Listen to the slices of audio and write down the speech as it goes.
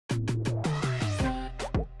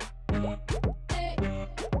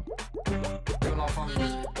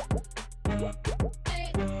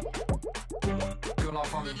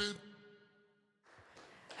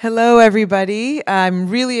Hello, everybody. I'm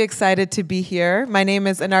really excited to be here. My name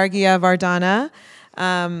is Anarghya Vardhana.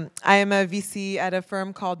 I am a VC at a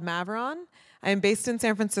firm called Maveron. I'm based in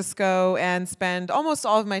San Francisco and spend almost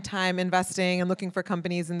all of my time investing and looking for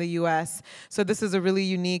companies in the US. So this is a really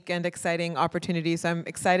unique and exciting opportunity. So I'm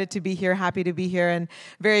excited to be here, happy to be here, and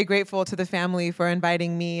very grateful to the family for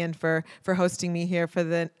inviting me and for hosting me here for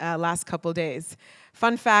the last couple days.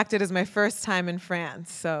 Fun fact, it is my first time in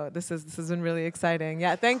France, so this has been really exciting.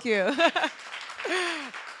 Yeah, thank you.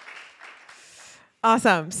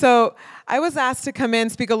 Awesome. So I was asked to come in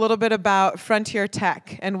and speak a little bit about frontier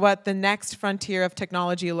tech and what the next frontier of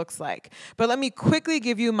technology looks like. But let me quickly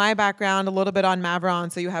give you my background, a little bit on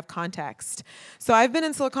Maveron so you have context. So I've been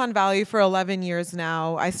in Silicon Valley for 11 years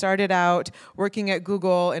now. I started out working at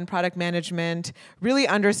Google in product management, really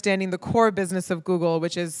understanding the core business of Google,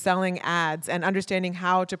 which is selling ads and understanding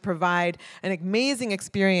how to provide an amazing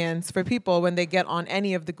experience for people when they get on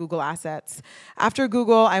any of the Google assets. After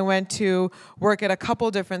Google, I went to work at a couple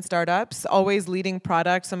different startups, always leading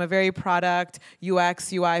products. I'm a very product,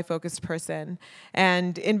 UX, UI focused person.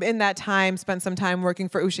 And in that time, spent some time working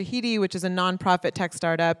for Ushahidi, which is a nonprofit tech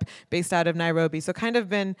startup based out of Nairobi. So kind of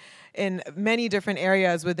been in many different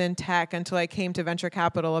areas within tech until I came to venture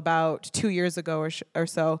capital about 2 years ago or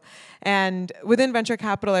so. And within venture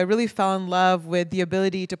capital, I really fell in love with the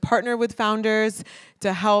ability to partner with founders,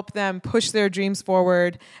 to help them push their dreams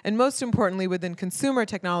forward, and most importantly, within consumer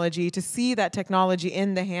technology, to see that technology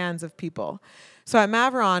in the hands of people. So at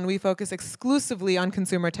Maveron, we focus exclusively on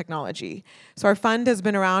consumer technology. So our fund has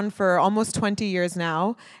been around for almost 20 years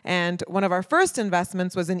now, and one of our first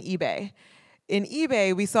investments was in eBay. In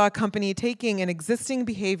eBay, we saw a company taking an existing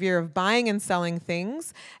behavior of buying and selling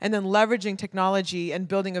things and then leveraging technology and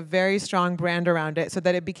building a very strong brand around it so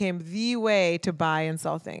that it became the way to buy and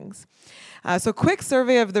sell things. So quick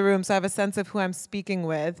survey of the room so I have a sense of who I'm speaking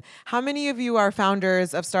with. How many of you are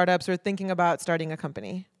founders of startups or thinking about starting a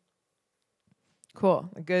company? Cool,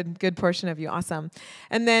 a good portion of you, awesome.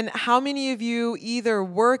 And then how many of you either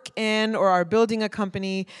work in or are building a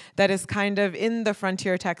company that is kind of in the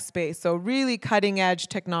frontier tech space, so really cutting edge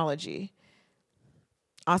technology?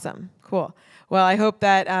 Awesome, cool. Well, I hope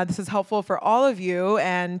that this is helpful for all of you,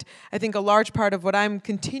 and I think a large part of what I'm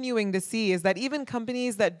continuing to see is that even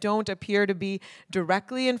companies that don't appear to be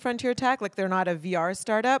directly in frontier tech, like they're not a VR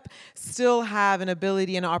startup, still have an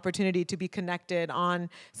ability and opportunity to be connected on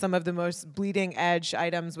some of the most bleeding edge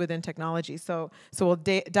items within technology. So we'll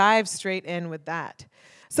dive straight in with that.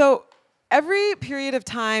 So every period of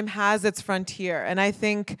time has its frontier, and I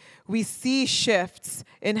think we see shifts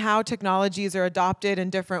in how technologies are adopted in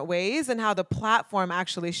different ways and how the platform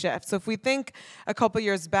actually shifts. So if we think a couple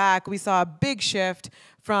years back, we saw a big shift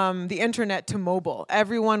from the internet to mobile.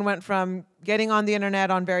 Everyone went from getting on the internet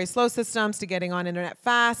on very slow systems to getting on internet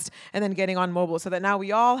fast and then getting on mobile, so that now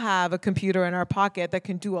we all have a computer in our pocket that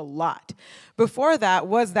can do a lot. Before that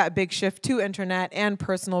was that big shift to internet and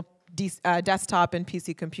personal desktop and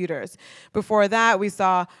PC computers. Before that, we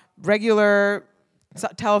saw regular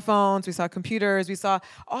telephones, we saw computers, we saw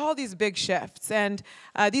all these big shifts. And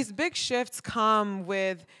these big shifts come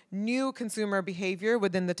with new consumer behavior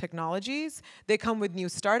within the technologies. They come with new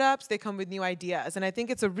startups, they come with new ideas. And I think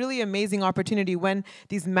it's a really amazing opportunity when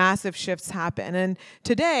these massive shifts happen. And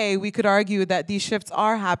today, we could argue that these shifts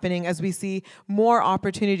are happening as we see more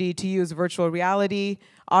opportunity to use virtual reality,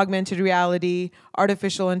 augmented reality,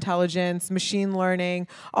 artificial intelligence, machine learning.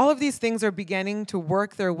 All of these things are beginning to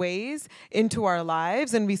work their ways into our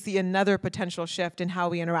lives, and we see another potential shift in how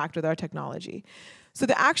we interact with our technology. So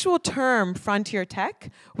the actual term frontier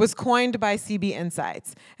tech was coined by CB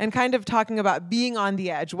Insights and kind of talking about being on the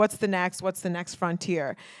edge. What's the next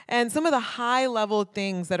frontier? And some of the high level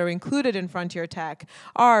things that are included in frontier tech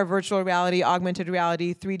are virtual reality, augmented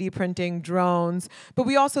reality, 3D printing, drones. But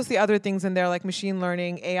we also see other things in there like machine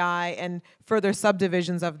learning, AI, and further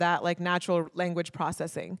subdivisions of that like natural language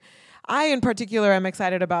processing. I, in particular, am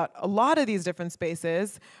excited about a lot of these different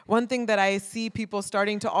spaces. One thing that I see people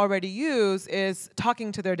starting to already use is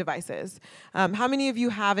talking to their devices. How many of you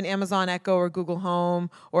have an Amazon Echo or Google Home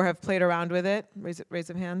or have played around with it? Raise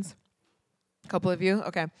of hands. A couple of you?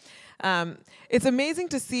 Okay. It's amazing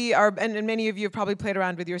to see, and many of you have probably played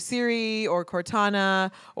around with your Siri or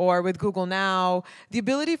Cortana or with Google Now, the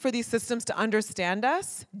ability for these systems to understand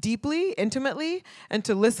us deeply, intimately, and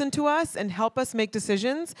to listen to us and help us make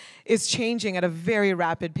decisions is changing at a very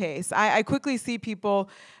rapid pace. I quickly see people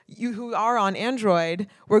who are on Android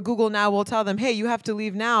where Google Now will tell them, hey, you have to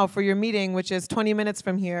leave now for your meeting, which is 20 minutes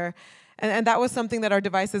from here. And that was something that our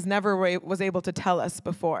devices never was able to tell us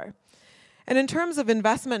before. And in terms of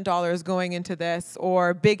investment dollars going into this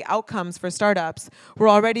or big outcomes for startups, we're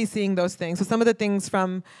already seeing those things. So some of the things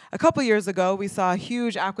from a couple years ago, we saw a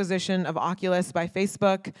huge acquisition of Oculus by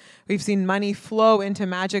Facebook. We've seen money flow into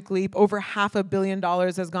Magic Leap. Over $500 million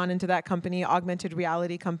has gone into that company, augmented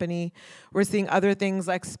reality company. We're seeing other things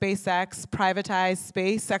like SpaceX privatize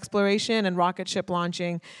space exploration and rocket ship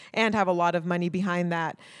launching and have a lot of money behind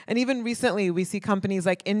that. And even recently, we see companies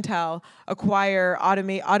like Intel acquire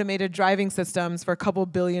automated driving systems for a couple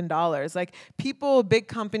 $2 billion. Like people, big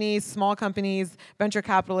companies, small companies, venture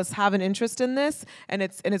capitalists have an interest in this, and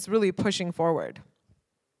it's really pushing forward.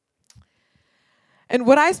 And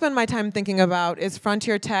what I spend my time thinking about is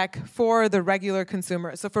frontier tech for the regular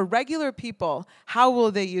consumer. So for regular people, how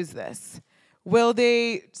will they use this? Will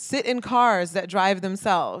they sit in cars that drive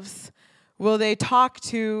themselves? Will they talk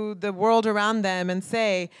to the world around them and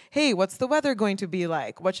say, hey, what's the weather going to be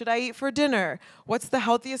like? What should I eat for dinner? What's the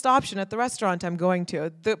healthiest option at the restaurant I'm going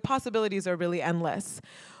to? The possibilities are really endless.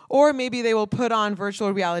 Or maybe they will put on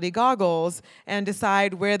virtual reality goggles and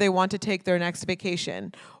decide where they want to take their next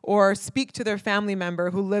vacation, or speak to their family member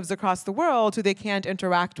who lives across the world who they can't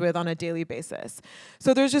interact with on a daily basis.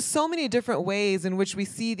 So there's just so many different ways in which we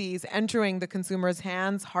see these entering the consumer's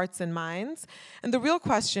hands, hearts, and minds. And the real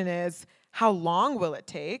question is, how long will it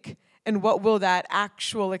take, and what will that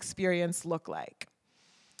actual experience look like?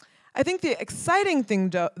 I think the exciting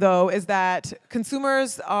thing, though, is that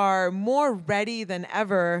consumers are more ready than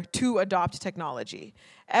ever to adopt technology.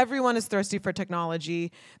 Everyone is thirsty for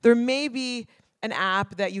technology. There may be an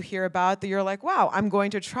app that you hear about that you're like, wow, I'm going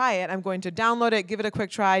to try it. I'm going to download it, give it a quick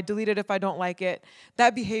try, delete it if I don't like it.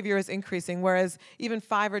 That behavior is increasing, whereas even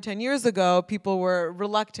 5 or 10 years ago, people were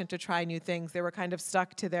reluctant to try new things. They were kind of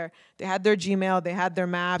stuck to they had their Gmail, they had their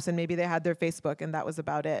Maps, and maybe they had their Facebook, and that was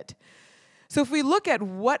about it. So if we look at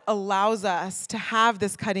what allows us to have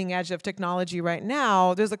this cutting edge of technology right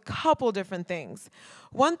now, there's a couple different things.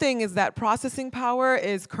 One thing is that processing power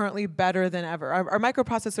is currently better than ever. Our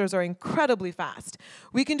microprocessors are incredibly fast.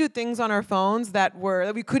 We can do things on our phones that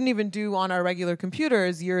we couldn't even do on our regular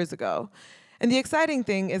computers years ago. And the exciting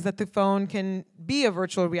thing is that the phone can be a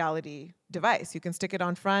virtual reality device. You can stick it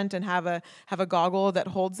on front and have a goggle that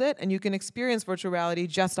holds it, and you can experience virtual reality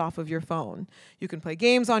just off of your phone. You can play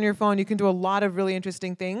games on your phone. You can do a lot of really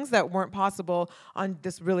interesting things that weren't possible on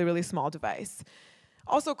this really, really small device.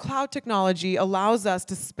 Also, cloud technology allows us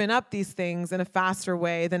to spin up these things in a faster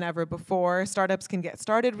way than ever before. Startups can get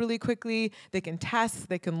started really quickly. They can test,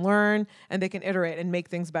 they can learn, and they can iterate and make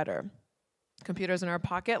things better. Computers in our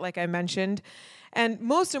pocket, like I mentioned. And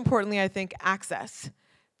most importantly, I think, access.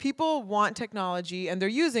 People want technology, and they're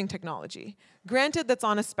using technology. Granted, that's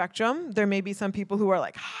on a spectrum. There may be some people who are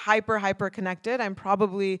like hyper connected. I'm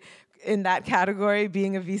probably in that category,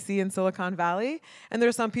 being a VC in Silicon Valley. And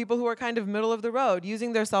there's some people who are kind of middle of the road,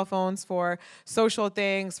 using their cell phones for social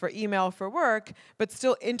things, for email, for work, but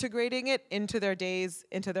still integrating it into their days,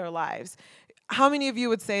 into their lives. How many of you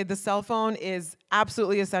would say the cell phone is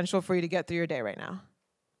absolutely essential for you to get through your day right now?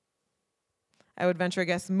 I would venture a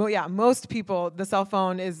guess, most people, the cell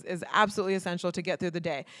phone is absolutely essential to get through the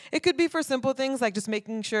day. It could be for simple things like just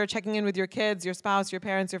making sure, checking in with your kids, your spouse, your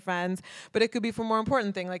parents, your friends, but it could be for more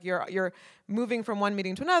important things like you're moving from one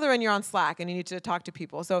meeting to another and you're on Slack and you need to talk to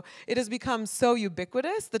people. So it has become so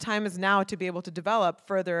ubiquitous, the time is now to be able to develop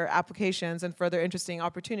further applications and further interesting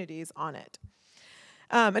opportunities on it.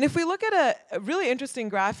 And if we look at a really interesting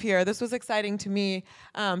graph here, this was exciting to me,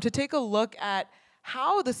 to take a look at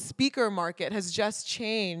how the speaker market has just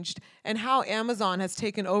changed and how Amazon has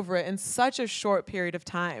taken over it in such a short period of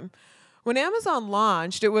time. When Amazon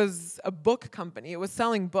launched, it was a book company. It was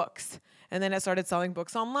selling books. And then it started selling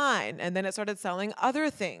books online. And then it started selling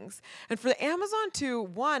other things. And for Amazon to,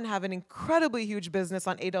 one, have an incredibly huge business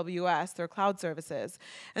on AWS, their cloud services,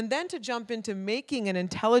 and then to jump into making an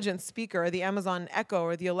intelligent speaker, the Amazon Echo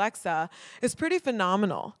or the Alexa, is pretty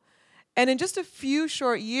phenomenal. And in just a few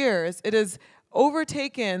short years, it has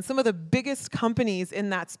overtaken some of the biggest companies in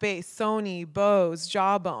that space, Sony, Bose,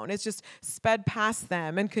 Jawbone. It's just sped past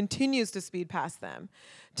them and continues to speed past them.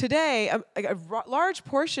 Today, a large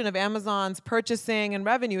portion of Amazon's purchasing and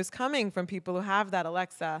revenue is coming from people who have that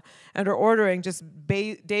Alexa and are ordering just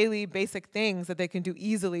daily basic things that they can do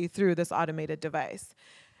easily through this automated device.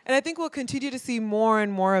 And I think we'll continue to see more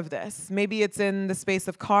and more of this. Maybe it's in the space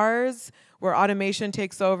of cars, where automation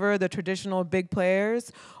takes over the traditional big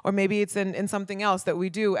players, or maybe it's in something else that we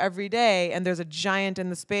do every day, and there's a giant in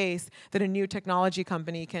the space that a new technology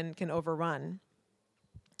company can overrun.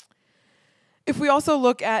 If we also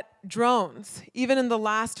look at drones, even in the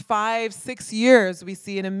last 5-6 years, we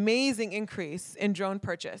see an amazing increase in drone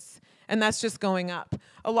purchase. And that's just going up.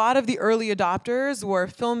 A lot of the early adopters were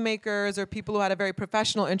filmmakers or people who had a very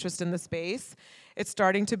professional interest in the space. It's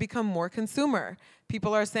starting to become more consumer.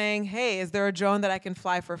 People are saying, hey, is there a drone that I can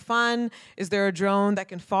fly for fun? Is there a drone that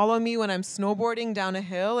can follow me when I'm snowboarding down a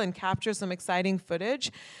hill and capture some exciting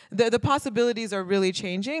footage? The possibilities are really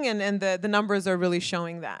changing, and the numbers are really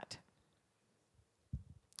showing that.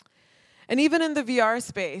 And even in the VR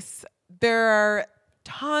space, there are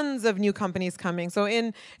tons of new companies coming. So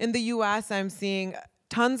in the US, I'm seeing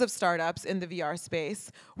tons of startups in the VR space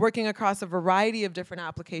working across a variety of different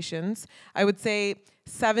applications. I would say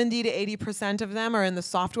 70 to 80% of them are in the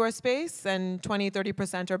software space, and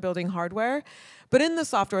 20-30% are building hardware. But in the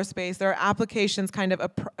software space, there are applications kind of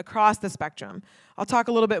across the spectrum. I'll talk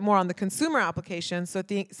a little bit more on the consumer applications, so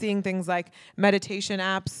seeing things like meditation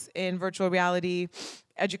apps in virtual reality,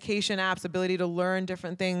 education apps, ability to learn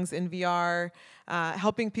different things in VR,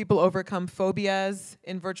 helping people overcome phobias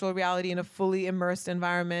in virtual reality in a fully immersed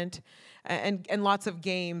environment, and lots of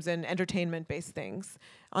games and entertainment-based things.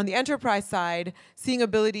 On the enterprise side, seeing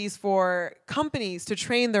abilities for companies to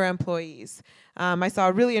train their employees. I saw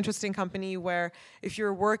a really interesting company where if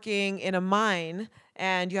you're working in a mine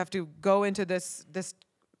and you have to go into this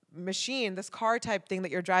machine, this car type thing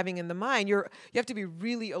that you're driving in the mine, you have to be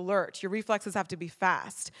really alert. Your reflexes have to be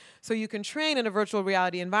fast. So you can train in a virtual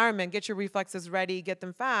reality environment, get your reflexes ready, get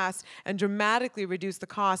them fast, and dramatically reduce the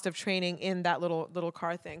cost of training in that little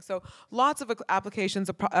car thing. So lots of applications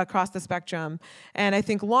across the spectrum. And I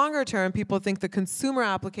think longer term, people think the consumer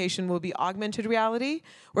application will be augmented reality,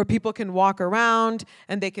 where people can walk around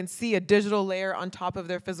and they can see a digital layer on top of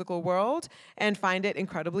their physical world and find it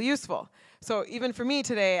incredibly useful. So even for me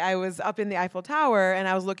today, I was up in the Eiffel Tower and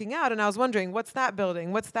I was looking out and I was wondering, what's that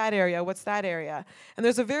building? What's that area? What's that area? And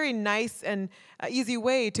there's a very nice and easy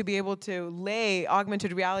way to be able to lay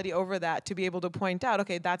augmented reality over that, to be able to point out,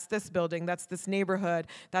 okay, that's this building, that's this neighborhood,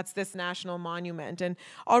 that's this national monument. And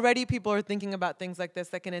already people are thinking about things like this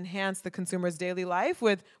that can enhance the consumer's daily life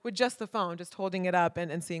with just the phone, just holding it up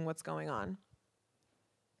and seeing what's going on.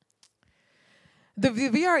 The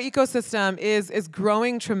VR ecosystem is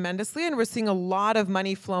growing tremendously, and we're seeing a lot of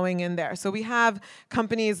money flowing in there. So we have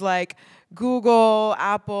companies like Google,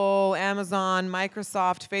 Apple, Amazon,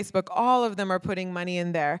 Microsoft, Facebook, all of them are putting money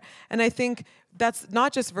in there. And I think that's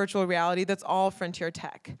not just virtual reality, that's all frontier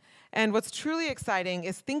tech. And what's truly exciting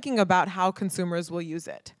is thinking about how consumers will use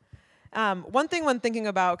it. One thing when thinking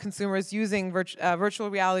about consumers using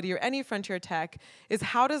virtual reality or any frontier tech is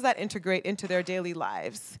how does that integrate into their daily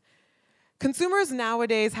lives? Consumers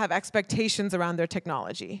nowadays have expectations around their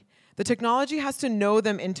technology. The technology has to know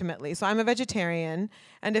them intimately. So I'm a vegetarian,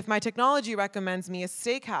 and if my technology recommends me a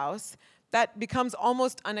steakhouse, that becomes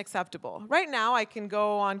almost unacceptable. Right now, I can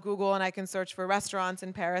go on Google and I can search for restaurants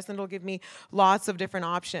in Paris, and it'll give me lots of different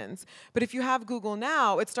options. But if you have Google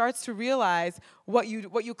now, it starts to realize what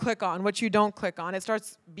you click on, what you don't click on. It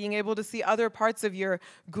starts being able to see other parts of your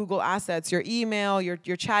Google assets, your email, your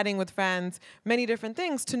chatting with friends, many different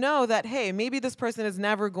things to know that, hey, maybe this person is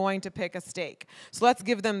never going to pick a steak. So let's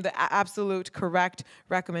give them the absolute correct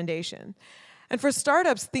recommendation. And for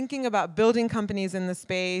startups thinking about building companies in the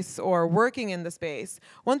space or working in the space,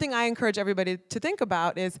 one thing I encourage everybody to think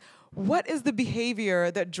about is, what is the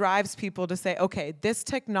behavior that drives people to say, okay, this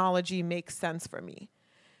technology makes sense for me?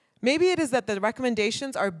 Maybe it is that the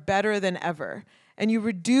recommendations are better than ever, and you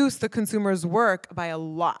reduce the consumer's work by a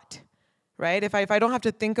lot, right? If I don't have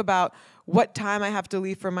to think about what time I have to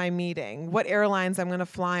leave for my meeting, what airlines I'm going to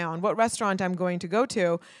fly on, what restaurant I'm going to go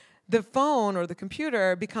to, the phone or the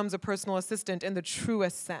computer becomes a personal assistant in the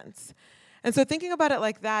truest sense. And so thinking about it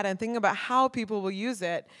like that and thinking about how people will use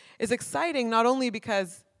it is exciting, not only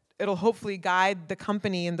because it'll hopefully guide the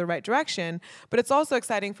company in the right direction, but it's also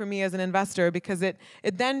exciting for me as an investor because it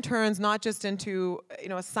then turns not just into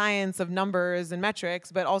a science of numbers and metrics,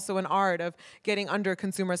 but also an art of getting under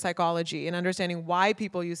consumer psychology and understanding why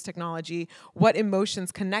people use technology, what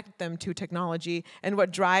emotions connect them to technology, and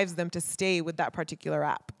what drives them to stay with that particular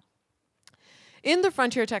app. In the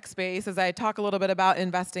frontier tech space, as I talk a little bit about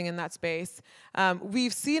investing in that space,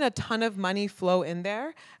 we've seen a ton of money flow in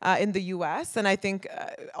there in the US, and I think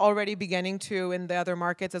already beginning to in the other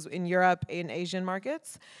markets, as in Europe, in Asian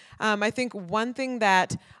markets. I think one thing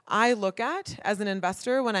that I look at as an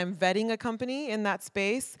investor when I'm vetting a company in that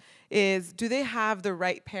space is, do they have the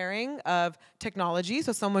right pairing of technology,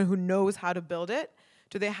 so someone who knows how to build it?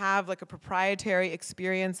 Do they have like a proprietary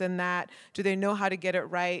experience in that? Do they know how to get it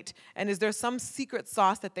right? And is there some secret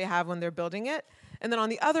sauce that they have when they're building it? And then on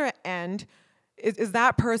the other end, is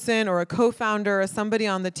that person or a co-founder or somebody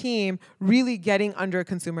on the team really getting under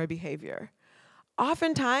consumer behavior?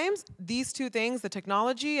 Oftentimes, these two things, the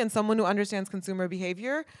technology and someone who understands consumer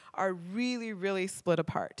behavior, are really, really split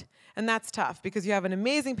apart. And that's tough because you have an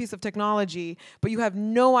amazing piece of technology, but you have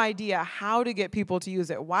no idea how to get people to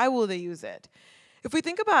use it. Why will they use it? If we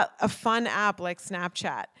think about a fun app like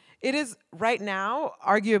Snapchat, it is right now,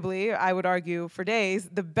 arguably, I would argue for days,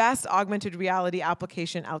 the best augmented reality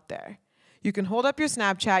application out there. You can hold up your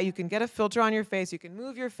Snapchat, you can get a filter on your face, you can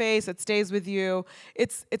move your face, it stays with you.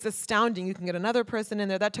 It's astounding. You can get another person in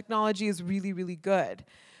there. That technology is really, really good.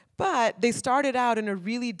 But they started out in a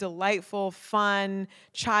really delightful, fun,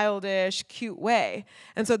 childish, cute way.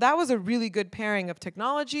 And so that was a really good pairing of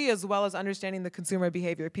technology as well as understanding the consumer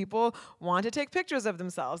behavior. People want to take pictures of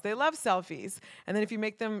themselves. They love selfies. And then if you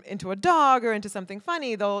make them into a dog or into something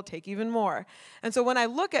funny, they'll take even more. And so when I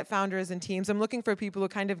look at founders and teams, I'm looking for people who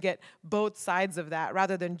kind of get both sides of that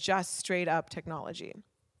rather than just straight up technology.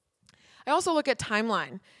 I also look at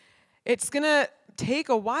timeline. It's going to take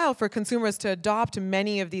a while for consumers to adopt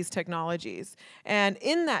many of these technologies. And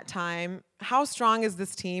in that time, how strong is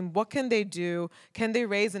this team? What can they do? Can they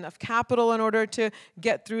raise enough capital in order to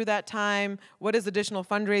get through that time? What is additional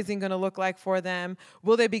fundraising going to look like for them?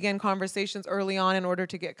 Will they begin conversations early on in order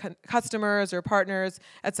to get customers or partners,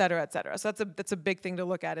 et cetera, et cetera? So that's a big thing to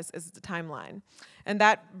look at is the timeline. And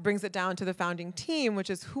that brings it down to the founding team, which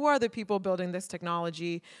is who are the people building this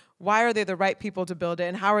technology? Why are they the right people to build it?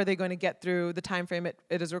 And how are they going to get through the time frame it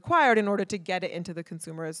is required in order to get it into the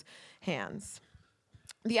consumer's hands?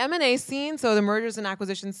 The M&A scene, so the mergers and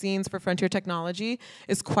acquisition scenes for frontier technology,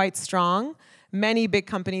 is quite strong. Many big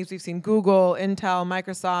companies, we've seen Google, Intel,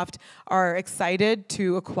 Microsoft, are excited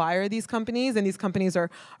to acquire these companies, and these companies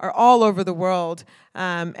are all over the world.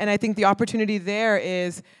 And I think the opportunity there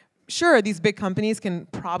is, sure, these big companies can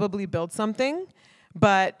probably build something,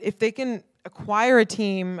 but if they can acquire a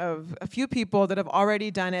team of a few people that have already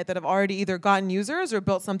done it, that have already either gotten users or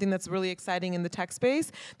built something that's really exciting in the tech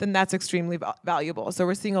space, then that's extremely valuable. So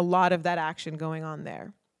we're seeing a lot of that action going on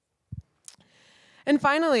there. And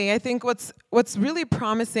finally, I think what's really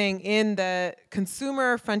promising in the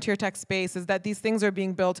consumer frontier tech space is that these things are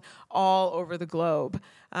being built all over the globe.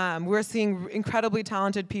 We're seeing incredibly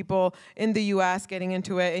talented people in the US getting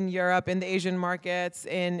into it, in Europe, in the Asian markets,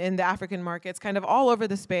 in the African markets, kind of all over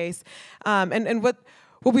the space. And what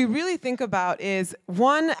we really think about is,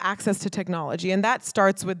 one, access to technology, and that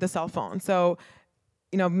starts with the cell phone. So,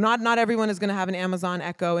 you know, not everyone is going to have an Amazon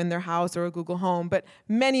Echo in their house or a Google Home, but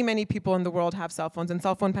many, many people in the world have cell phones, and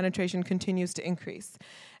cell phone penetration continues to increase.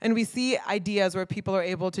 And we see ideas where people are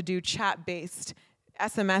able to do chat-based,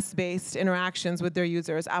 SMS-based interactions with their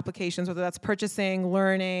users, applications, whether that's purchasing,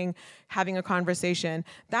 learning, having a conversation.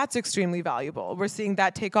 That's extremely valuable. We're seeing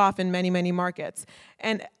that take off in many, many markets.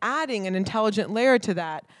 And adding an intelligent layer to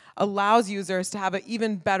that allows users to have an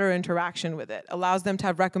even better interaction with it, allows them to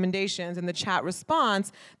have recommendations in the chat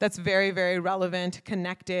response that's very, very relevant,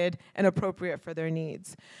 connected, and appropriate for their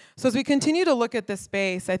needs. So as we continue to look at this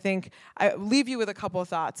space, I think I leave you with a couple of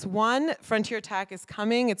thoughts. One, frontier tech is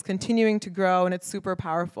coming, it's continuing to grow, and it's super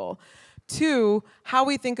powerful. Two, how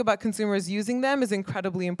we think about consumers using them is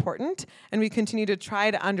incredibly important, and we continue to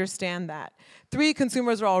try to understand that. Three,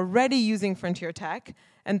 consumers are already using frontier tech,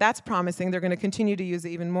 and that's promising. They're going to continue to use it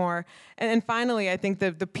even more. And finally, I think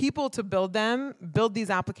the people to build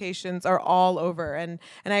these applications are all over. And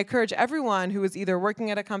I encourage everyone who is either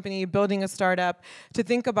working at a company, building a startup, to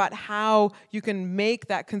think about how you can make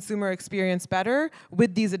that consumer experience better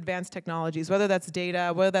with these advanced technologies, whether that's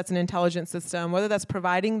data, whether that's an intelligent system, whether that's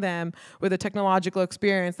providing them with a technological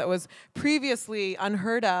experience that was previously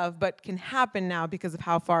unheard of, but can happen now because of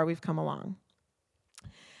how far we've come along.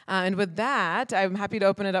 And with that, I'm happy to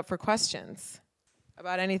open it up for questions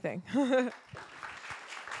about anything.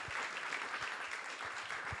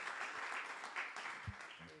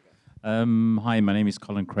 Hi, my name is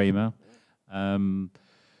Colin Kramer.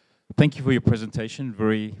 Thank you for your presentation.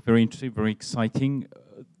 Very, very interesting, very exciting.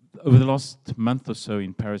 Over the last month or so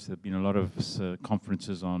in Paris, there have been a lot of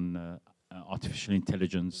conferences on artificial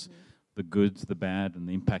intelligence, the good, the bad, and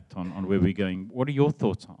the impact on where we're going. What are your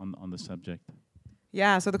thoughts on the subject?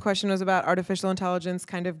 Yeah, so the question was about artificial intelligence,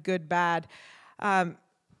 kind of good, bad. I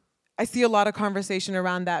see a lot of conversation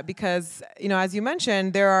around that because, you know, as you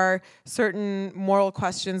mentioned, there are certain moral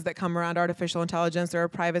questions that come around artificial intelligence. There are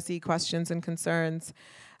privacy questions and concerns.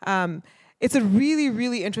 It's a really,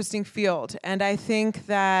 really interesting field, and I think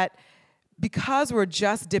that because we're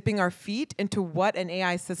just dipping our feet into what an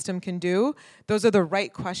AI system can do, those are the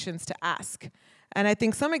right questions to ask. And I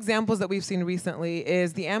think some examples that we've seen recently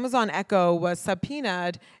is the Amazon Echo was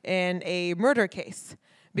subpoenaed in a murder case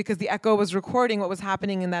because the Echo was recording what was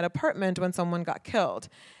happening in that apartment when someone got killed.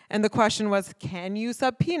 And the question was, can you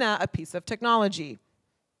subpoena a piece of technology?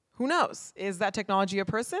 Who knows? Is that technology a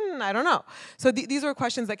person? I don't know. So these were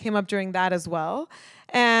questions that came up during that as well.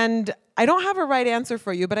 And I don't have a right answer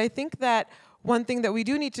for you, but I think that one thing that we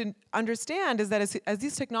do need to understand is that as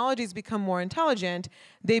these technologies become more intelligent,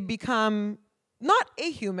 they become not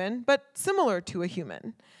a human, but similar to a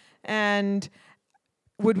human. And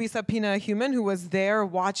would we subpoena a human who was there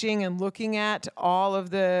watching and looking at all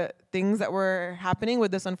of the things that were happening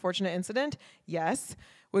with this unfortunate incident? Yes.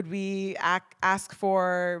 Would we ask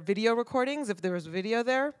for video recordings if there was video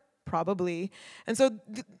there? Probably. And so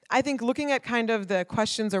I think looking at kind of the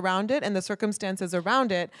questions around it and the circumstances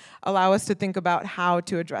around it allow us to think about how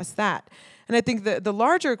to address that. And I think the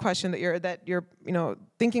larger question that you're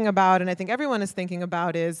thinking about, and I think everyone is thinking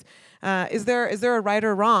about, is there a right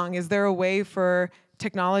or wrong? Is there a way for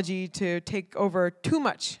technology to take over too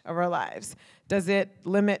much of our lives? Does it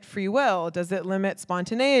limit free will? Does it limit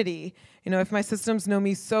spontaneity? If my systems know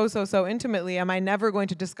me so intimately, am I never going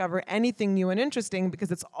to discover anything new and interesting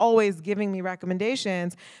because it's always giving me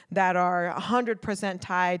recommendations that are 100%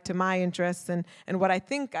 tied to my interests and what I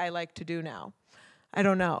think I like to do now? I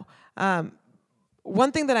don't know.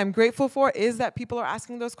 One thing that I'm grateful for is that people are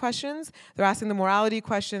asking those questions. They're asking the morality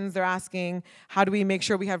questions. They're asking, how do we make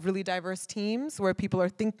sure we have really diverse teams where people are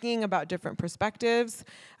thinking about different perspectives?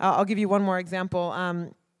 I'll give you one more example.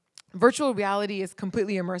 Virtual reality is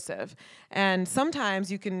completely immersive. And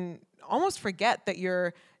sometimes you can almost forget that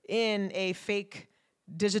you're in a fake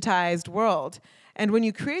digitized world. And when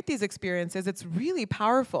you create these experiences, it's really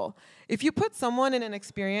powerful. If you put someone in an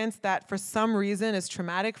experience that for some reason is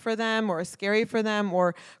traumatic for them or scary for them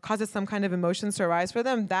or causes some kind of emotions to arise for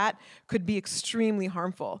them, that could be extremely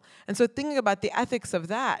harmful. And so thinking about the ethics of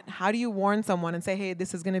that, how do you warn someone and say, hey,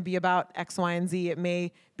 this is going to be about X, Y, and Z. It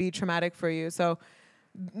may be traumatic for you. So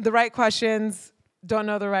the right questions, don't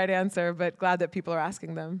know the right answer, but glad that people are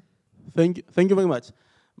asking them. Thank you very much.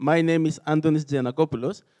 My name is Antonis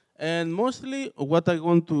Giannakopoulos. And mostly what I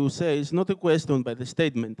want to say is not a question but a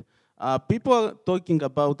statement. People are talking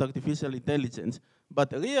about artificial intelligence,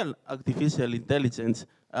 but real artificial intelligence,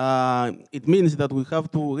 it means that we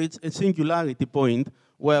have to reach a singularity point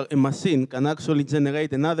where a machine can actually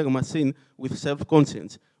generate another machine with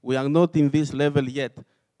self-conscience. We are not in this level yet.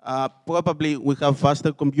 Probably we have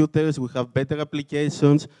faster computers, we have better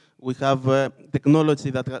applications, we have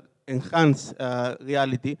technology that enhance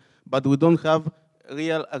reality, but we don't have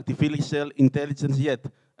real artificial intelligence yet.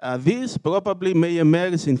 This probably may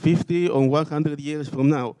emerge in 50 or 100 years from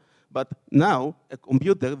now. But now, a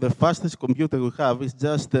computer, the fastest computer we have, is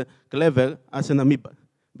just clever as an amoeba,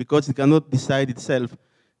 because it cannot decide itself.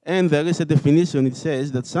 And there is a definition, it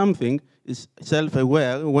says that something is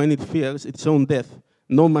self-aware when it fears its own death.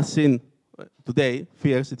 No machine today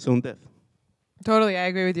fears its own death. Totally, I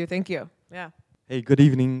agree with you. Thank you. Yeah. Hey, good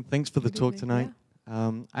evening. Thanks for the talk tonight. Yeah.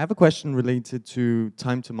 I have a question related to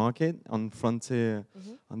time to market on frontier,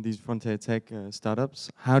 on these frontier tech startups.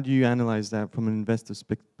 How do you analyze that from an investor's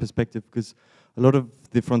perspective? Because a lot of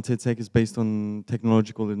the frontier tech is based on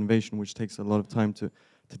technological innovation, which takes a lot of time to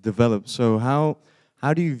develop. So how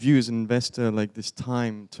do you view as an investor like this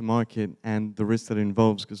time to market and the risk that it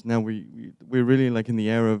involves? Because now we're really like in the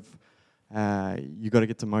era of you got to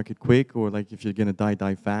get to market quick, or like if you're gonna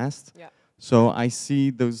die fast. Yeah. So I see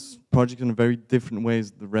those projects in a very different ways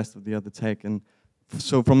than the rest of the other tech. And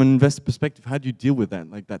so from an investor perspective, how do you deal with that,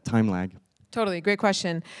 like that time lag? Totally, great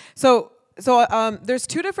question. So there's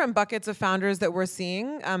two different buckets of founders that we're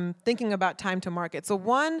seeing thinking about time to market. So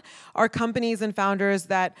one are companies and founders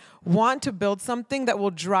that want to build something that will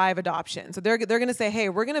drive adoption. So they're going to say, hey,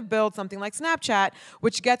 we're going to build something like Snapchat,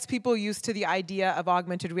 which gets people used to the idea of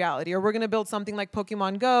augmented reality. Or we're going to build something like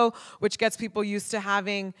Pokemon Go, which gets people used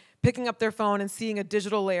to picking up their phone and seeing a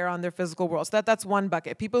digital layer on their physical world. So that's one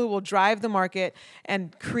bucket, people who will drive the market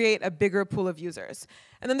and create a bigger pool of users.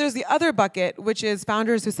 And then there's the other bucket, which is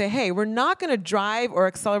founders who say, hey, we're not going to drive or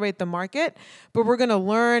accelerate the market, but we're going to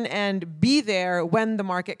learn and be there when the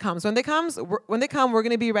market comes. When they come, we're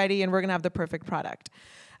going to be ready and we're going to have the perfect product.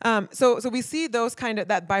 So we see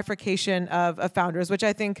that bifurcation of founders, which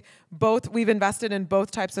I think we've invested in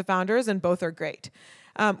both types of founders and both are great.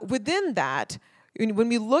 Within that, when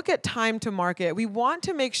we look at time to market, we want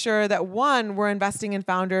to make sure that, one, we're investing in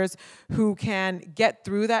founders who can get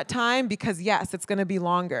through that time, because yes, it's going to be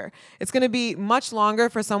longer. It's going to be much longer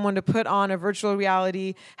for someone to put on a virtual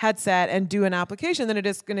reality headset and do an application than it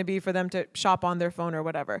is going to be for them to shop on their phone or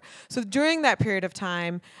whatever. So during that period of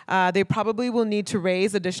time, they probably will need to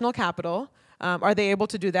raise additional capital. Are they able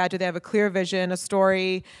to do that? Do they have a clear vision, a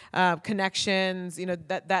story, connections,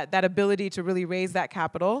 that ability to really raise that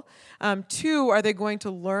capital? Two, are they going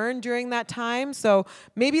to learn during that time? So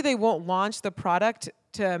maybe they won't launch the product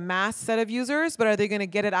to a mass set of users, but are they going to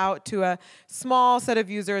get it out to a small set of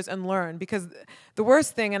users and learn? Because the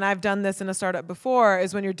worst thing, and I've done this in a startup before,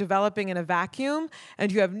 is when you're developing in a vacuum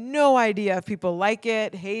and you have no idea if people like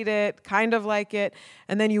it, hate it, kind of like it,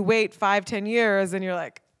 and then you wait 5-10 years and you're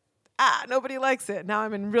like, nobody likes it. Now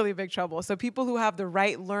I'm in really big trouble. So people who have the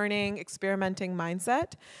right learning, experimenting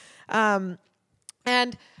mindset. And,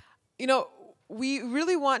 we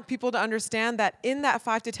really want people to understand that in that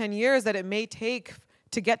 5 to 10 years that it may take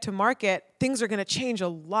to get to market, things are going to change a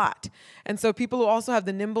lot. And so people who also have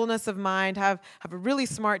the nimbleness of mind, have a really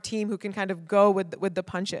smart team who can kind of go with the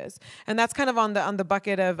punches. And that's kind of on the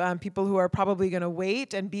bucket of people who are probably going to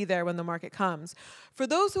wait and be there when the market comes. For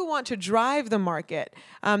those who want to drive the market,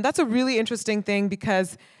 that's a really interesting thing,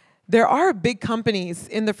 because there are big companies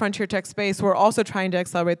in the frontier tech space who are also trying to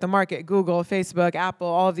accelerate the market. Google, Facebook, Apple,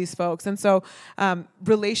 all of these folks. And so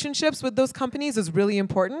relationships with those companies is really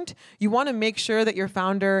important. You want to make sure that your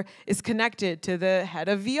founder is connected to the head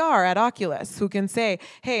of VR at Oculus, who can say,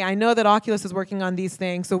 hey, I know that Oculus is working on these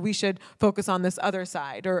things, so we should focus on this other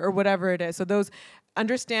side, or whatever it is. So those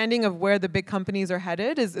understanding of where the big companies are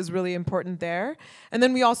headed is really important there. And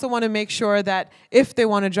then we also want to make sure that if they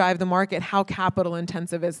want to drive the market, how capital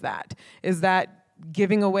intensive is that? Is that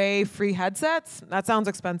giving away free headsets? That sounds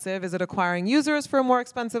expensive. Is it acquiring users for a more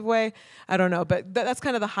expensive way? I don't know, but that's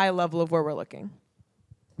kind of the high level of where we're looking.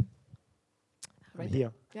 Right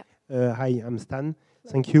here. Yeah. Hi, I'm Stan.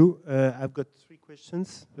 Thank you. I've got 3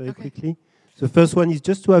 questions very quickly. The first one is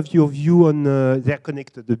just to have your view on, they're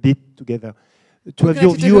connected a bit together. To have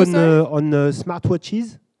your view on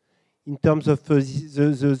smartwatches, in terms of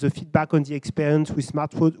the feedback on the experience with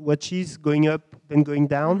smartwatches going up, then going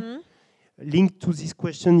down. Mm-hmm. Linked to this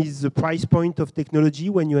question is the price point of technology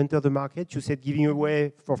when you enter the market. You said giving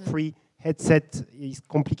away for free headset is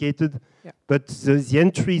complicated, but the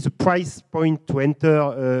entry, the price point to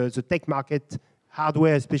enter the tech market,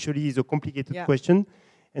 hardware especially, is a complicated question.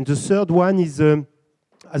 And the third one is,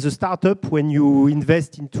 as a startup, when you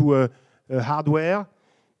invest into hardware,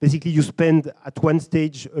 basically you spend at one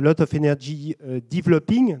stage a lot of energy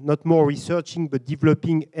developing, not more researching, but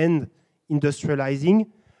developing and industrializing.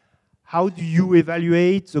 How do you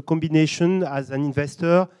evaluate the combination as an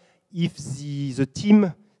investor if the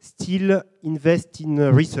team still invests in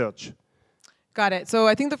research? Got it. So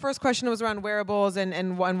I think the first question was around wearables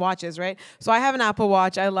and watches, right? So I have an Apple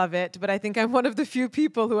Watch. I love it. But I think I'm one of the few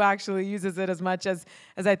people who actually uses it as much as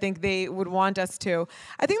I think they would want us to.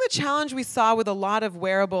 I think the challenge we saw with a lot of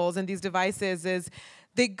wearables and these devices is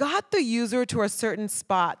they got the user to a certain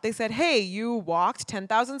spot. They said, hey, you walked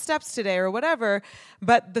 10,000 steps today or whatever,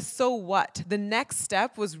 but the so what? The next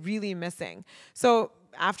step was really missing. So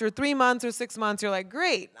after 3 months or 6 months, you're like,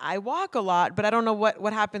 great, I walk a lot, but I don't know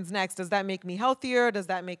what happens next. Does that make me healthier? Does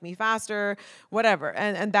that make me faster? Whatever.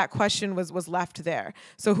 And that question was left there.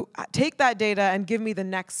 So take that data and give me the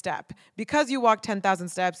next step. Because you walk 10,000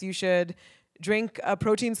 steps, you should drink a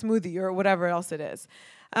protein smoothie or whatever else it is.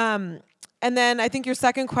 And then I think your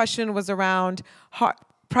second question was around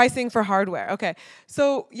pricing for hardware. Okay,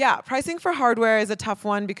 so yeah, pricing for hardware is a tough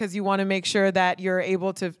one because you want to make sure that you're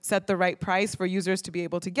able to set the right price for users to be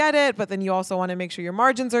able to get it, but then you also want to make sure your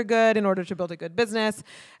margins are good in order to build a good business,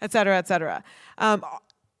 et cetera, et cetera.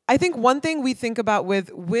 I think one thing we think about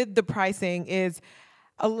with the pricing is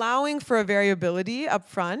allowing for a variability up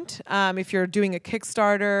front. If you're doing a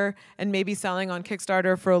Kickstarter and maybe selling on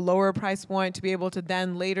Kickstarter for a lower price point to be able to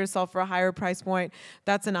then later sell for a higher price point,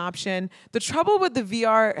 that's an option. The trouble with the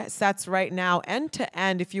VR sets right now, end to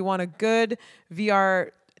end, if you want a good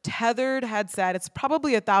VR tethered headset, it's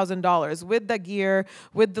probably $1,000 with the gear,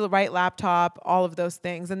 with the right laptop, all of those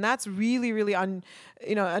things. And that's really, really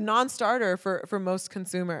a non-starter for most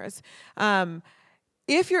consumers.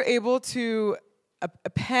 If you're able to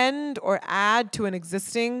append or add to an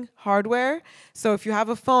existing hardware. So if you have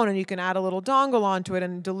a phone and you can add a little dongle onto it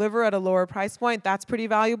and deliver at a lower price point, that's pretty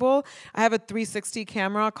valuable. I have a 360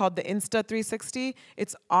 camera called the Insta360.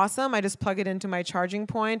 It's awesome. I just plug it into my charging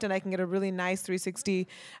point and I can get a really nice 360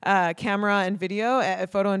 camera and video,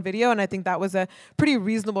 photo and video, and I think that was a pretty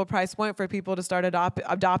reasonable price point for people to start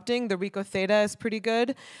adopting. The Ricoh Theta is pretty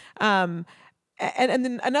good. And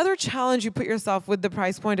then another challenge you put yourself with the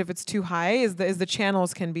price point if it's too high is the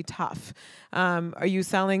channels can be tough. Are you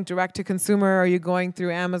selling direct to consumer? Are you going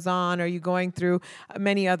through Amazon? Are you going through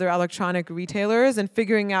many other electronic retailers? And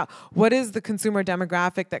figuring out what is the consumer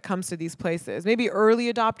demographic that comes to these places. Maybe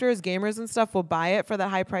early adopters, gamers and stuff will buy it for that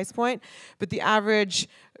high price point, but the average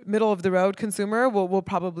middle of the road consumer will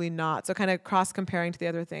probably not. So kind of cross comparing to the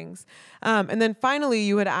other things. And then finally,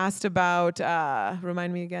 you had asked about,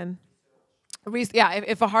 remind me again.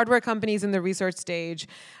 If a hardware company is in the research stage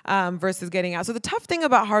versus getting out. So the tough thing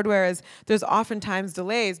about hardware is there's oftentimes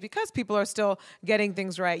delays because people are still getting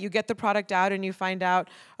things right. You get the product out and you find out,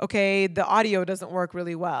 okay, the audio doesn't work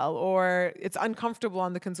really well, or it's uncomfortable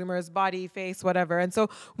on the consumer's body, face, whatever. And so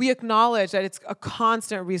we acknowledge that it's a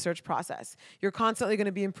constant research process. You're constantly going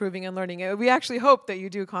to be improving and learning. We actually hope that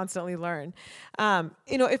you do constantly learn.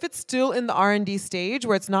 If it's still in the R&D stage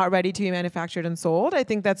where it's not ready to be manufactured and sold, I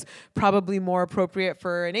think that's probably more appropriate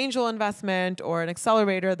for an angel investment or an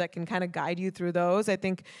accelerator that can kind of guide you through those. I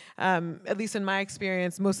think, at least in my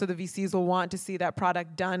experience, most of the VCs will want to see that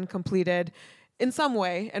product done, completed in some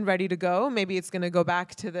way and ready to go. Maybe it's going to go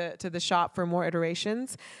back to the shop for more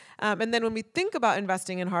iterations. And then when we think about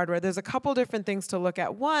investing in hardware, there's a couple different things to look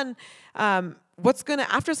at. One,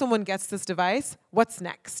 after someone gets this device, what's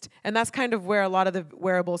next? And that's kind of where a lot of the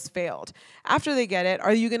wearables failed. After they get it,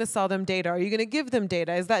 are you going to sell them data? Are you going to give them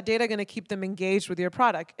data? Is that data going to keep them engaged with your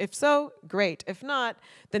product? If so, great. If not,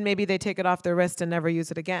 then maybe they take it off their wrist and never use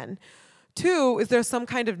it again. Two, is there some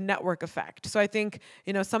kind of network effect? So I think,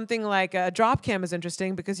 something like a drop cam is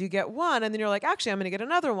interesting because you get one and then you're like, actually, I'm going to get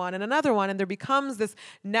another one, and there becomes this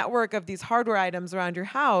network of these hardware items around your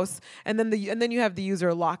house, and then you have the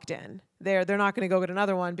user locked in. They're not going to go get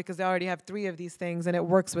another one because they already have 3 of these things and it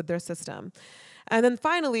works with their system. And then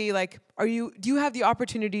finally, do you have the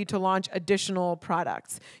opportunity to launch additional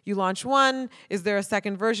products? You launch one, is there a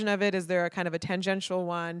second version of it? Is there a kind of a tangential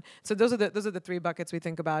one? So those are the 3 buckets we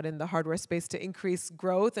think about in the hardware space to increase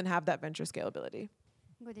growth and have that venture scalability.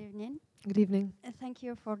 Good evening. Good evening. Thank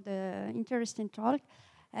you for the interesting talk.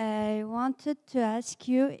 I wanted to ask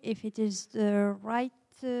you if it is the right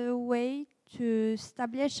way to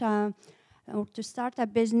establish or to start a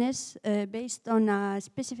business based on a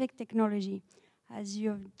specific technology. As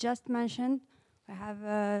you've just mentioned, we have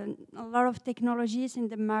a lot of technologies in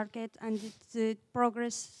the market and it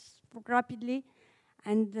progresses rapidly.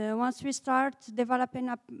 And once we start developing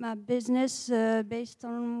a business based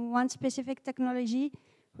on one specific technology,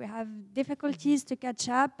 we have difficulties to catch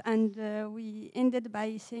up, and we ended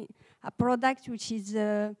by saying a product which is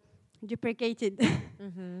duplicated.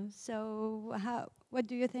 Mm-hmm. So what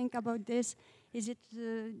do you think about this?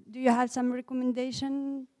 Do you have some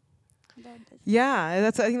recommendation? Yeah,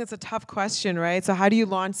 I think that's a tough question, right? So how do you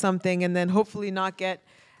launch something and then hopefully not get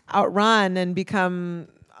outrun and become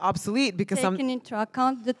obsolete because taking into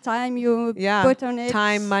account the time you put on it,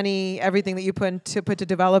 time, money, everything that you put to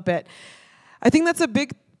develop it. I think that's a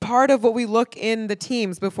big part of what we look in the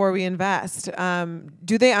teams before we invest.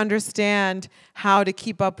 Do they understand how to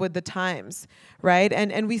keep up with the times, right?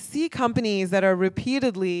 And we see companies that are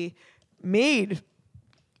repeatedly made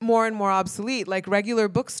more and more obsolete. Like regular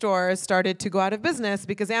bookstores started to go out of business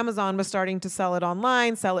because Amazon was starting to sell it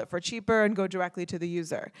online, sell it for cheaper, and go directly to the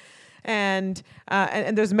user. And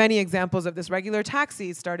there's many examples of this. Regular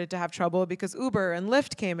taxis started to have trouble because Uber and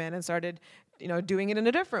Lyft came in and started doing it in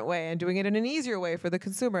a different way and doing it in an easier way for the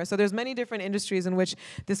consumer. So there's many different industries in which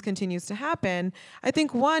this continues to happen. I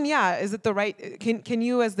think one, is it the right, can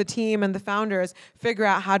you as the team and the founders figure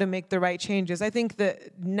out how to make the right changes? I think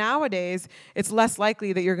that nowadays it's less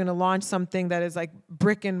likely that you're going to launch something that is like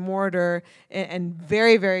brick and mortar and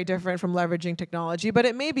very, very different from leveraging technology. But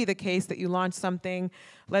it may be the case that you launch something,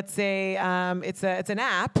 let's say it's an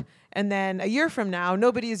app, and then a year from now,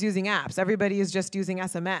 nobody is using apps. Everybody is just using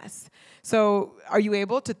SMS. So are you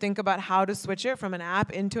able to think about how to switch it from an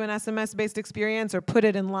app into an SMS-based experience, or put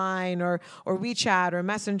it in Line or WeChat or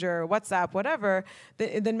Messenger or WhatsApp, whatever?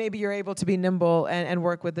 Then maybe you're able to be nimble and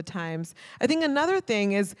work with the times. I think another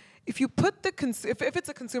thing is if you put the if it's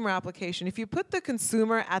a consumer application, if you put the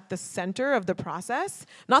consumer at the center of the process,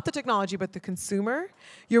 not the technology, but the consumer,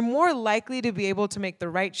 you're more likely to be able to make the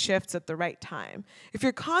right shifts at the right time. If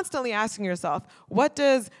you're constantly asking yourself, what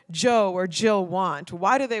does Joe or Jill want?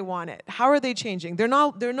 Why do they want it? How are they changing? They're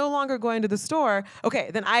no longer going to the store.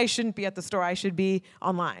 Okay, then I shouldn't be at the store. I should be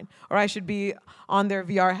online, or I should be on their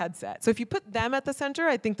VR headset. So if you put them at the center,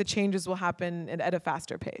 I think the changes will happen at a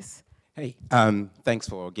faster pace. Hey, thanks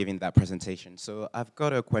for giving that presentation. So I've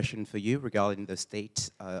got a question for you regarding the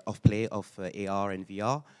state of play of AR and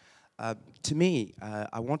VR. To me,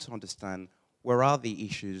 I want to understand, where are the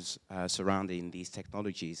issues surrounding these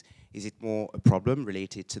technologies? Is it more a problem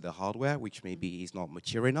related to the hardware, which maybe is not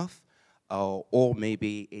mature enough? Or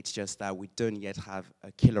maybe it's just that we don't yet have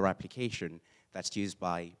a killer application that's used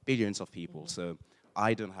by billions of people. So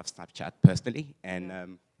I don't have Snapchat personally,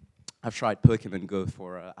 and I've tried Pokemon Go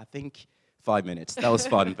for, I think, 5 minutes. That was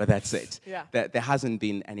fun, but that's it. Yeah. There hasn't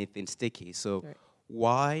been anything sticky. So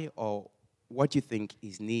why, or what do you think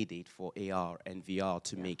is needed for AR and VR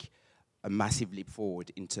to make a massive leap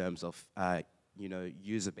forward in terms of,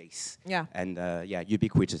 user base and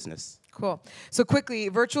ubiquitousness? Cool. So quickly,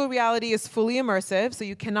 virtual reality is fully immersive, so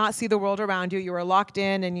you cannot see the world around you. You are locked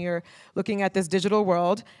in and you're looking at this digital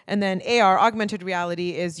world. And then AR, augmented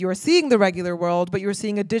reality, is you're seeing the regular world, but you're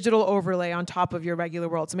seeing a digital overlay on top of your regular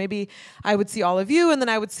world. So maybe I would see all of you, and then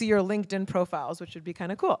I would see your LinkedIn profiles, which would be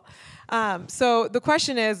kind of cool. So the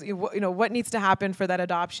question is, what needs to happen for that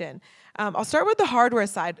adoption? I'll start with the hardware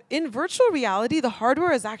side. In virtual reality, the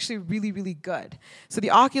hardware is actually really, really good. So the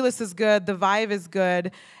Oculus is good, the Vive is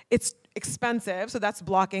good. It's expensive, so that's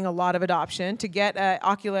blocking a lot of adoption. To get an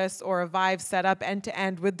Oculus or a Vive set up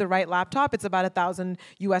end-to-end with the right laptop, it's about $1,000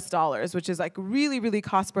 US, which is like really, really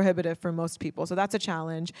cost prohibitive for most people. So that's a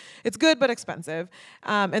challenge. It's good, but expensive.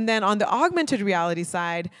 And then on the augmented reality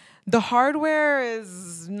side, the hardware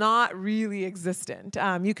is not really existent.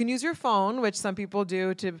 You can use your phone, which some people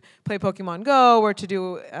do to play Pokemon Go or to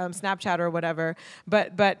do Snapchat or whatever,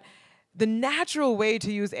 but the natural way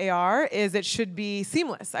to use AR is it should be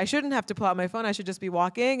seamless. I shouldn't have to pull out my phone. I should just be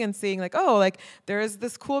walking and seeing like, oh, like there is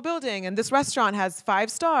this cool building and this restaurant has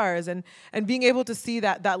 5 stars, and being able to see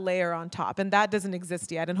that layer on top. And that doesn't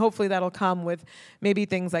exist yet. And hopefully that'll come with maybe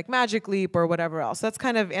things like Magic Leap or whatever else. That's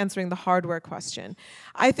kind of answering the hardware question.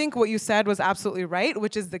 I think what you said was absolutely right,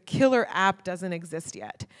 which is the killer app doesn't exist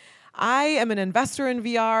yet. I am an investor in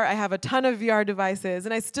VR. I have a ton of VR devices,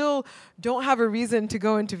 and I still don't have a reason to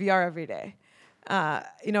go into VR every day.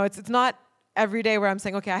 It's not every day where I'm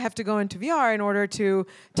saying, okay, I have to go into VR in order to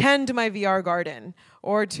tend my VR garden,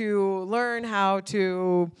 or to learn how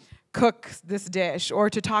to cook this dish, or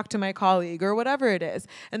to talk to my colleague, or whatever it is.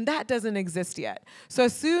 And that doesn't exist yet. So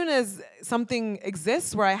as soon as something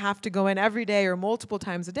exists where I have to go in every day or multiple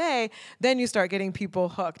times a day, then you start getting people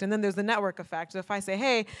hooked. And then there's the network effect. So if I say,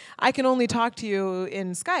 hey, I can only talk to you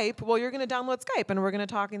in Skype, well, you're going to download Skype, and we're going to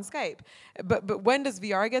talk in Skype. But when does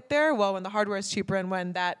VR get there? Well, when the hardware is cheaper and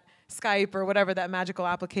when that Skype or whatever that magical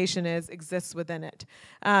application is exists within it.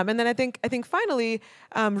 And then I think finally,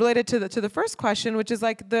 related to the first question, which is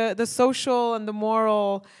like the social and the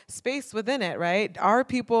moral space within it, right? Are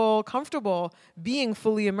people comfortable being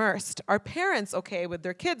fully immersed? Are parents okay with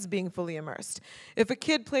their kids being fully immersed? If a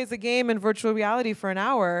kid plays a game in virtual reality for an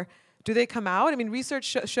hour, do they come out? I mean,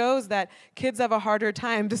 research shows that kids have a harder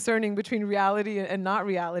time discerning between reality and not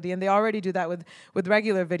reality, and they already do that with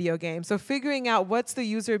regular video games. So figuring out what's the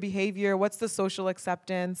user behavior, what's the social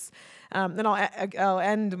acceptance. Then I'll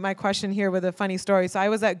end my question here with a funny story. So I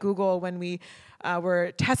was at Google when we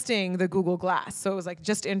were testing the Google Glass. So it was like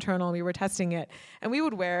just internal, we were testing it. And we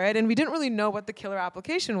would wear it, and we didn't really know what the killer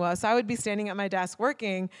application was. So I would be standing at my desk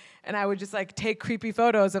working, and I would just like take creepy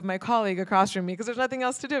photos of my colleague across from me, because there's nothing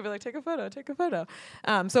else to do. I'd be like, take a photo, take a photo.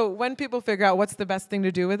 So when people figure out what's the best thing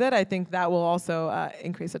to do with it, I think that will also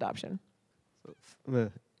increase adoption.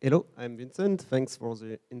 Hello, I'm Vincent. Thanks for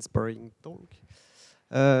the inspiring talk.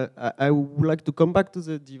 I would like to come back to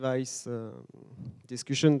the device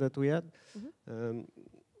discussion that we had,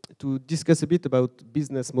 to discuss a bit about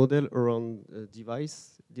business model around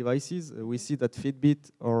devices. We see that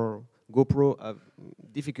Fitbit or GoPro have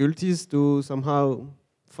difficulties to somehow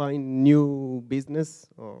find new business.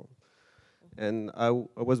 And I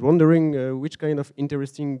was wondering which kind of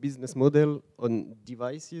interesting business model on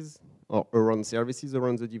devices or around services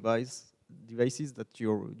around the devices that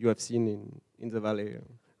you have seen in the Valley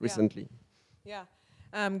recently. Yeah.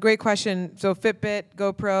 Great question. So Fitbit,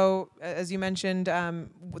 GoPro, as you mentioned,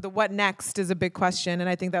 the what next is a big question, and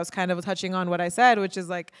I think that was kind of touching on what I said, which is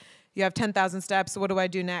like, you have 10,000 steps, so what do I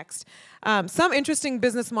do next? Some interesting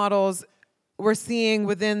business models we're seeing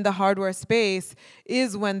within the hardware space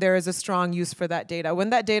is when there is a strong use for that data. When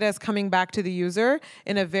that data is coming back to the user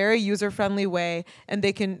in a very user-friendly way, and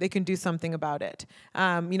they can do something about it.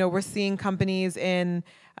 We're seeing companies in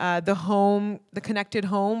the connected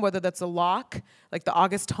home, whether that's a lock, like the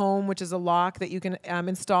August Home, which is a lock that you can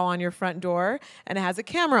install on your front door, and it has a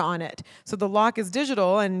camera on it. So the lock is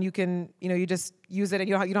digital, and you can, you just use it, and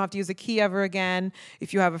you don't have to use a key ever again.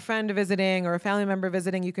 If you have a friend visiting or a family member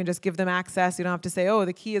visiting, you can just give them access. You don't have to say, oh,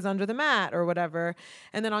 the key is under the mat or whatever.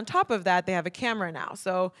 And then on top of that, they have a camera now.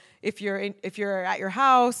 So if you're at your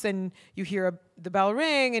house and you hear the bell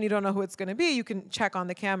ring and you don't know who it's going to be, you can check on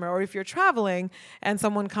the camera. Or if you're traveling and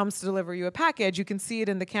someone comes to deliver you a package, you can see it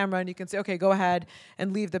in the camera and you can say, okay, go ahead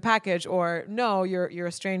and leave the package, or no, you're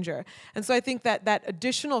a stranger. And so I think that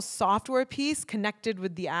additional software piece connected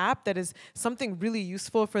with the app that is something really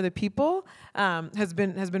useful for the people has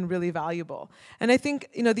been really valuable. And I think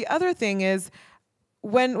the other thing is,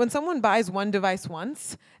 when someone buys one device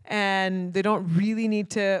once and they don't really need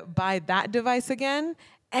to buy that device again,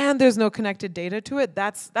 and there's no connected data to it,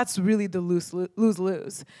 that's really the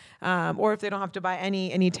lose-lose. Or if they don't have to buy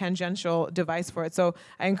any tangential device for it. So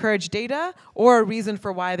I encourage data or a reason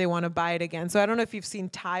for why they want to buy it again. So I don't know if you've seen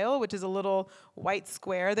Tile, which is a little white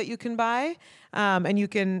square that you can buy, and you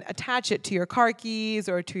can attach it to your car keys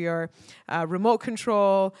or to your remote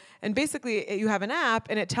control. And basically, you have an app,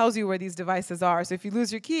 and it tells you where these devices are. So if you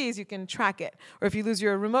lose your keys, you can track it. Or if you lose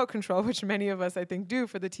your remote control, which many of us, I think, do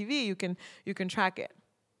for the TV, you can track it.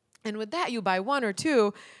 And with that, you buy one or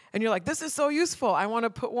two, and you're like, this is so useful. I want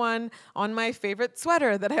to put one on my favorite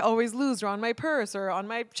sweater that I always lose, or on my purse, or on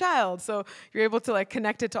my child. So you're able to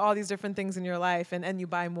connect it to all these different things in your life, and you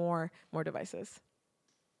buy more devices.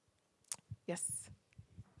 Yes.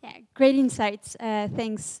 Yeah, great insights.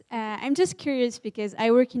 Thanks. I'm just curious because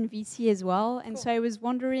I work in VC as well, and so I was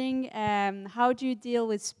wondering, how do you deal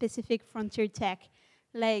with specific frontier tech?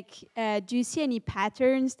 Do you see any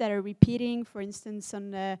patterns that are repeating, for instance,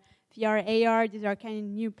 on VR, AR? These are kind of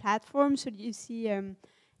new platforms. So do you see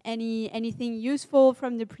anything useful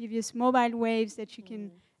from the previous mobile waves that you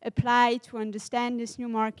can apply to understand this new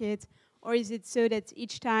market? Or is it so that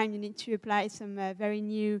each time you need to apply some very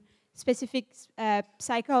new specific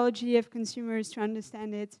psychology of consumers to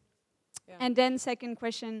understand it? Yeah. And then second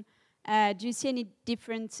question, do you see any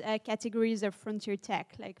different categories of frontier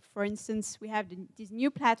tech? For instance, we have these new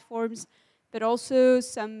platforms, but also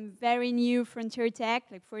some very new frontier tech,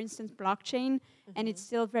 for instance, blockchain, and it's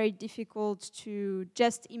still very difficult to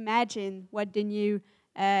just imagine what the new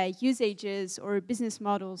usages or business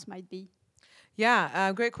models might be.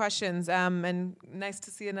 Yeah, great questions, and nice to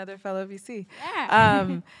see another fellow VC.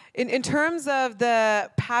 Yeah. In terms of the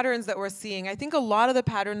patterns that we're seeing, I think a lot of the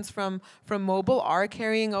patterns from mobile are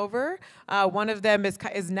carrying over. One of them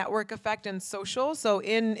is network effect and social. So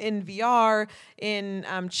in VR, in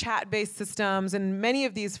chat-based systems, in many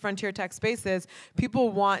of these frontier tech spaces, people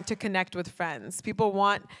want to connect with friends. People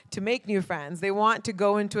want to make new friends. They want to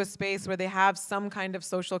go into a space where they have some kind of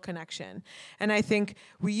social connection. And I think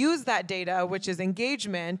we use that data, which is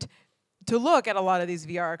engagement, to look at a lot of these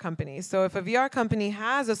VR companies. So if a VR company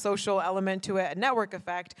has a social element to it, a network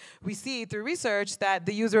effect, we see through research that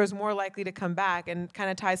the user is more likely to come back, and kind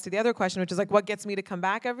of ties to the other question, which is what gets me to come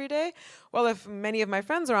back every day? Well, if many of my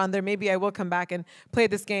friends are on there, maybe I will come back and play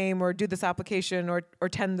this game or do this application or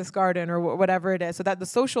tend this garden or whatever it is. So that the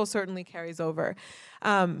social certainly carries over.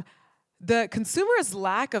 The consumer's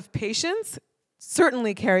lack of patience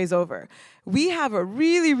certainly carries over. We have a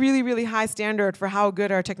really, really, really high standard for how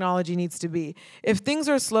good our technology needs to be. If things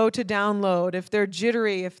are slow to download, if they're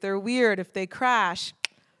jittery, if they're weird, if they crash,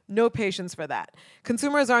 no patience for that.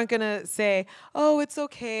 Consumers aren't going to say, oh, it's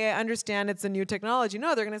okay, I understand it's a new technology.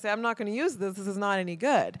 No, they're going to say, I'm not going to use this. This is not any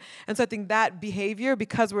good. And so I think that behavior,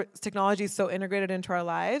 because technology is so integrated into our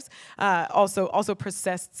lives, also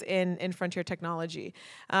persists in frontier technology.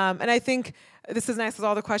 And I think this is nice because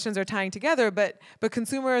all the questions are tying together, but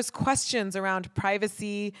consumers' questions around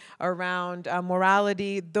privacy, around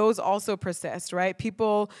morality, those also persist, right?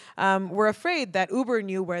 People were afraid that Uber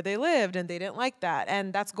knew where they lived, and they didn't like that.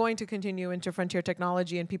 And that's going to continue into frontier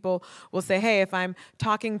technology, and people will say, hey, if I'm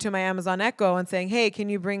talking to my Amazon Echo and saying, hey, can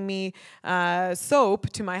you bring me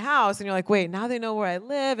soap to my house? And you're like, wait, now they know where I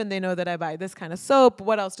live, and they know that I buy this kind of soap.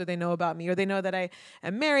 What else do they know about me? Or they know that I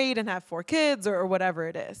am married and have 4 kids, or whatever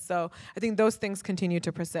it is. So I think those things continue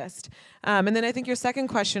to persist. And then I think your second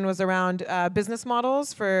question was around business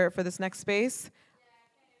models for this next space.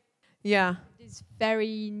 Yeah. These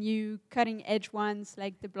very new cutting edge ones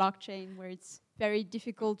like the blockchain, where it's very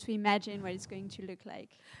difficult to imagine what it's going to look like.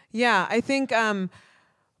 Yeah, I think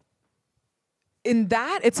in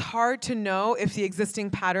that, it's hard to know if the existing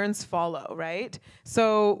patterns follow, right?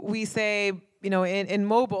 So we say, in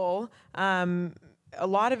mobile, a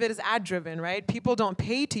lot of it is ad-driven, right? People don't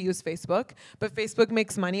pay to use Facebook, but Facebook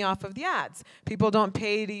makes money off of the ads. People don't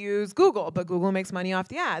pay to use Google, but Google makes money off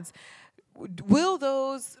the ads. Will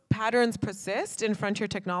those patterns persist in frontier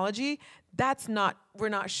technology? We're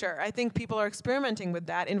not sure. I think people are experimenting with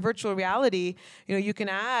that. In virtual reality, you can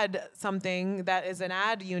add something that is an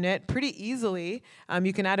ad unit pretty easily.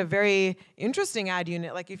 You can add a very interesting ad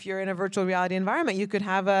unit. Like if you're in a virtual reality environment, you could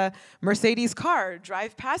have a Mercedes car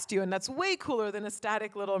drive past you, and that's way cooler than a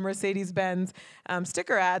static little Mercedes-Benz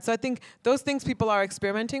sticker ad. So I think those things people are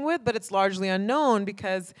experimenting with, but it's largely unknown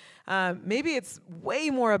because maybe it's way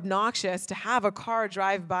more obnoxious to have a car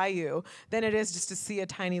drive by you than it is just to see a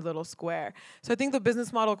tiny little square. So I think the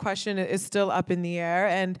business model question is still up in the air,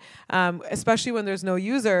 and especially when there's no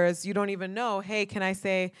users, you don't even know, hey, can I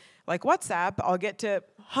say, like WhatsApp, I'll get to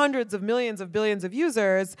hundreds of millions of billions of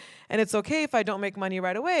users, and it's okay if I don't make money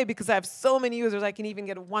right away because I have so many users, I can even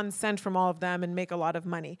get 1 cent from all of them and make a lot of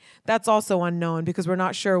money. That's also unknown because we're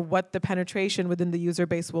not sure what the penetration within the user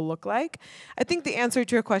base will look like. I think the answer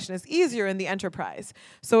to your question is easier in the enterprise.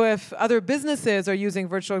 So if other businesses are using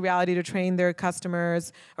virtual reality to train their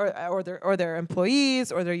customers or their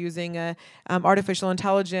employees, or they're using a artificial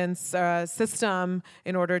intelligence system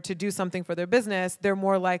in order to do something for their business, they're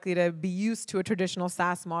more likely to be used to a traditional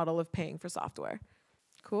SaaS model of paying for software.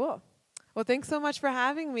 Cool. Well, thanks so much for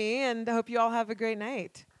having me, and I hope you all have a great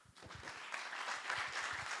night.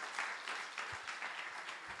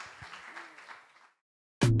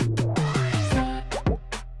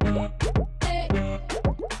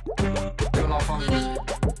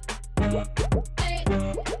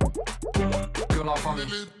 Que la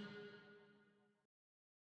famille